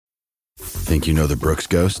Think you know the Brooks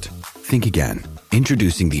Ghost? Think again.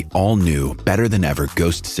 Introducing the all-new, better-than-ever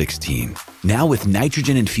Ghost 16. Now with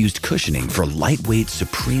nitrogen-infused cushioning for lightweight,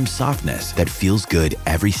 supreme softness that feels good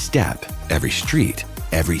every step, every street,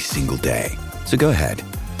 every single day. So go ahead,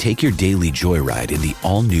 take your daily joyride in the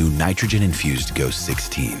all-new nitrogen-infused Ghost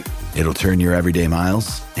 16. It'll turn your everyday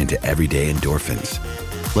miles into everyday endorphins.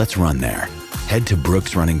 Let's run there. Head to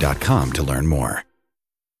brooksrunning.com to learn more.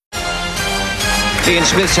 Ian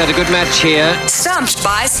Smith's had a good match here. Stumped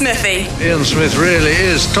by Smithy. Ian Smith really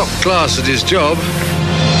is top class at his job.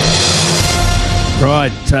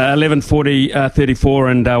 Right,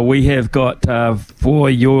 11:34, and we have got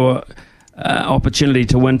for your opportunity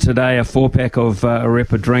to win today a 4-pack of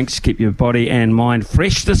Arepa drinks. Keep your body and mind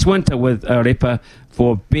fresh this winter with Arepa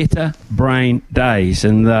for better brain days,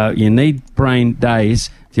 and you need brain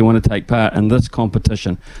days if you want to take part in this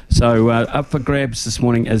competition. So up for grabs this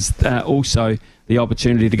morning is also the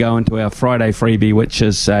opportunity to go into our Friday freebie, which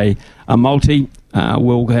is a multi.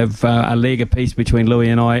 We'll have a leg apiece between Louis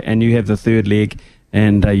and I, and you have the third leg,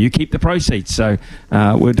 and you keep the proceeds. So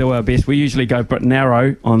we'll do our best. We usually go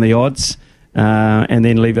narrow on the odds, and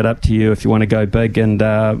then leave it up to you if you want to go big. And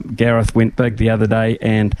Gareth went big the other day,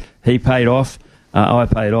 and he paid off. I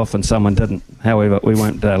paid off and someone didn't. However, we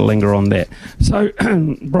won't linger on that. So,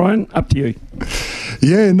 Brian, up to you.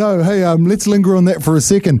 Yeah, no, hey, let's linger on that for a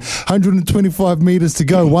second. 125 metres to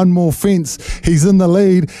go, one more fence. He's in the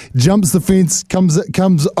lead, jumps the fence,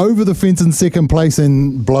 comes over the fence in second place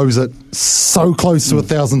and blows it. So close to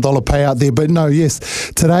 $1,000 payout there. But no,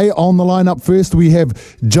 yes, today on the line up first we have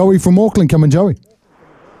Joey from Auckland. Come on, Joey.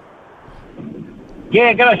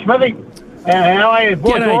 Yeah, g'day, Smithy. How are you,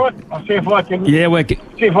 boys? All right? I'll see if I can. Yeah, see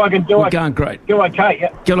if I can do we're it. going great. Do okay,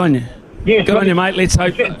 yeah. Good on you. Yes, good on you, mate. Let's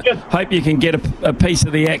hope you can get a piece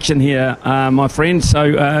of the action here, my friend.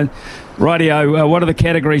 So, rightio, what are the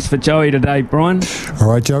categories for Joey today, Brian? All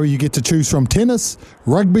right, Joey, you get to choose from tennis,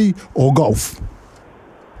 rugby, or golf.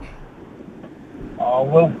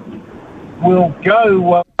 Oh, we'll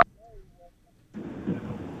go.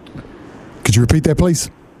 Could you repeat that, please?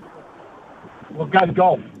 We'll go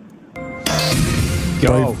golf.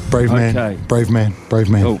 Brave man. Okay. Brave man.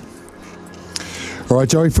 Cool. All right,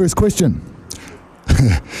 Joey, first question.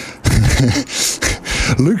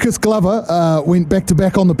 Lucas Glover went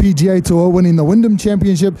back-to-back on the PGA Tour, winning the Wyndham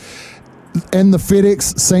Championship and the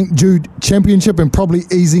FedEx St. Jude Championship, and probably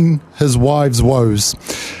easing his wife's woes.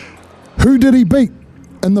 Who did he beat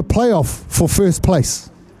in the playoff for first place?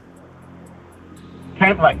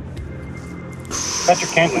 Cantley. Patrick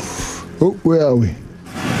Cantley. Oh, where are we?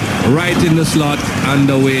 Right in the slot, and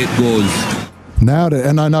away it goes. Nailed it.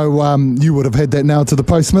 And I know you would have had that now to the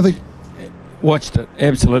post, Smithy. Watched it.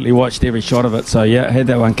 Absolutely watched every shot of it. So, yeah, had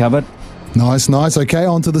that one covered. Nice. Okay,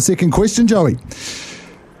 on to the second question, Joey.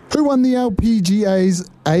 Who won the LPGA's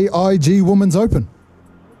AIG Women's Open?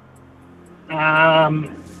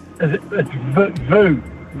 It's Vu.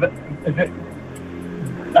 Is it?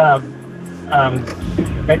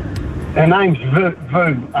 Her name's Vu.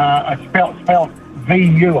 Spelled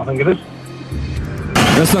VU, I think it is.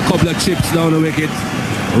 Just a couple of chips down the wicket,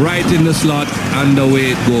 right in the slot, and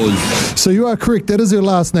away it goes. So you are correct. That is her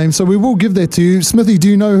last name. So we will give that to you. Smithy, do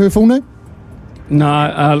you know her full name? No,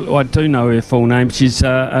 I do know her full name. She's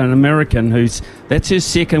an American that's her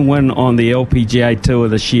second win on the LPGA Tour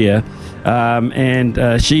this year,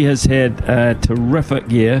 and she has had a terrific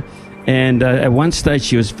year. And at one stage,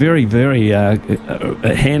 she was very, very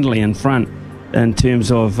handily in front in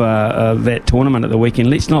terms of that tournament at the weekend.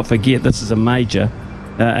 Let's not forget, this is a major,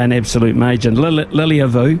 an absolute major. Lilia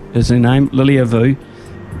Vu is her name, Lilia Vu.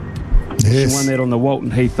 Yes. She won that on the Walton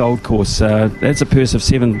Heath Old Course. That's a purse of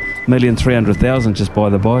 $7,300,000 just by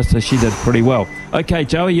the by, so she did pretty well. Okay,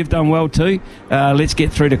 Joey, you've done well too. Let's get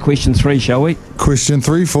through to question 3, shall we? Question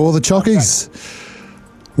 3 for the Chockies.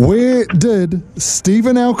 Where did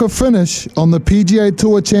Stephen Alker finish on the PGA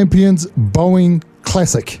Tour Champions Boeing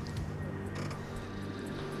Classic?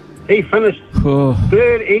 He finished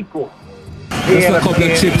third equal. Just a couple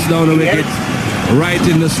of chips down the wicket, right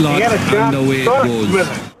in the slot, and away it goes.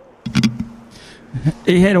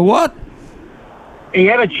 He had a what? He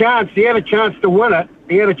had a chance. He had a chance to win it.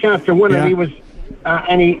 And he was,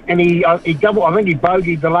 he double. I think he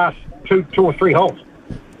bogeyed the last two or three holes.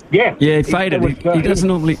 Yeah. Yeah, he faded. He doesn't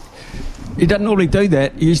normally. He doesn't normally do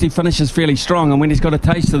that. He usually finishes fairly strong, and when he's got a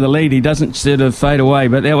taste of the lead, he doesn't sort of fade away.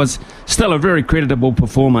 But that was still a very creditable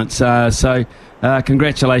performance. So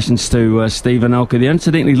congratulations to Stephen Alker.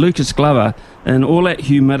 Incidentally, Lucas Glover, in all that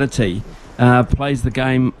humidity, plays the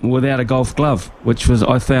game without a golf glove, which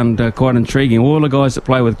I found quite intriguing. All the guys that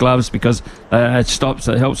play with gloves, because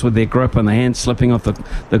it helps with their grip and the hands slipping off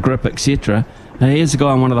the grip, etc. Here's a guy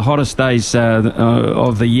on one of the hottest days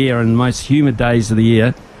of the year and most humid days of the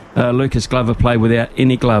year. Lucas Glover played without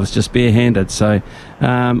any gloves, just barehanded. So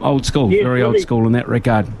old school, very old school in that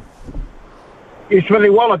regard. Yes, Smithy,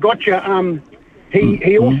 while I got you,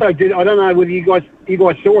 he also did, I don't know whether you guys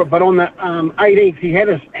saw it, but on the 18th, he had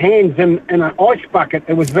his hands in an ice bucket.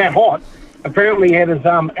 It was that hot. Apparently he had his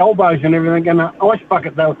elbows and everything in an ice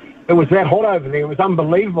bucket, though. It was that hot over there. It was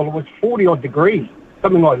unbelievable. It was 40-odd degrees,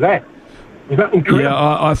 something like that. Was that incredible?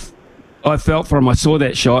 Yeah, I felt for him. I saw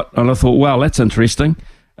that shot, and I thought, wow, that's interesting.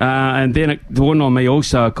 And then it dawned on me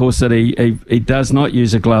also, of course, that he does not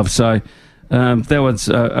use a glove, so... that was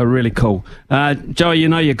really cool. Joey, you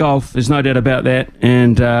know your golf. There's no doubt about that.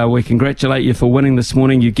 And we congratulate you for winning this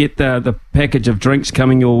morning. You get the package of drinks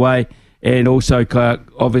coming your way. And also,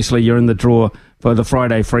 obviously, you're in the draw for the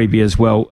Friday freebie as well.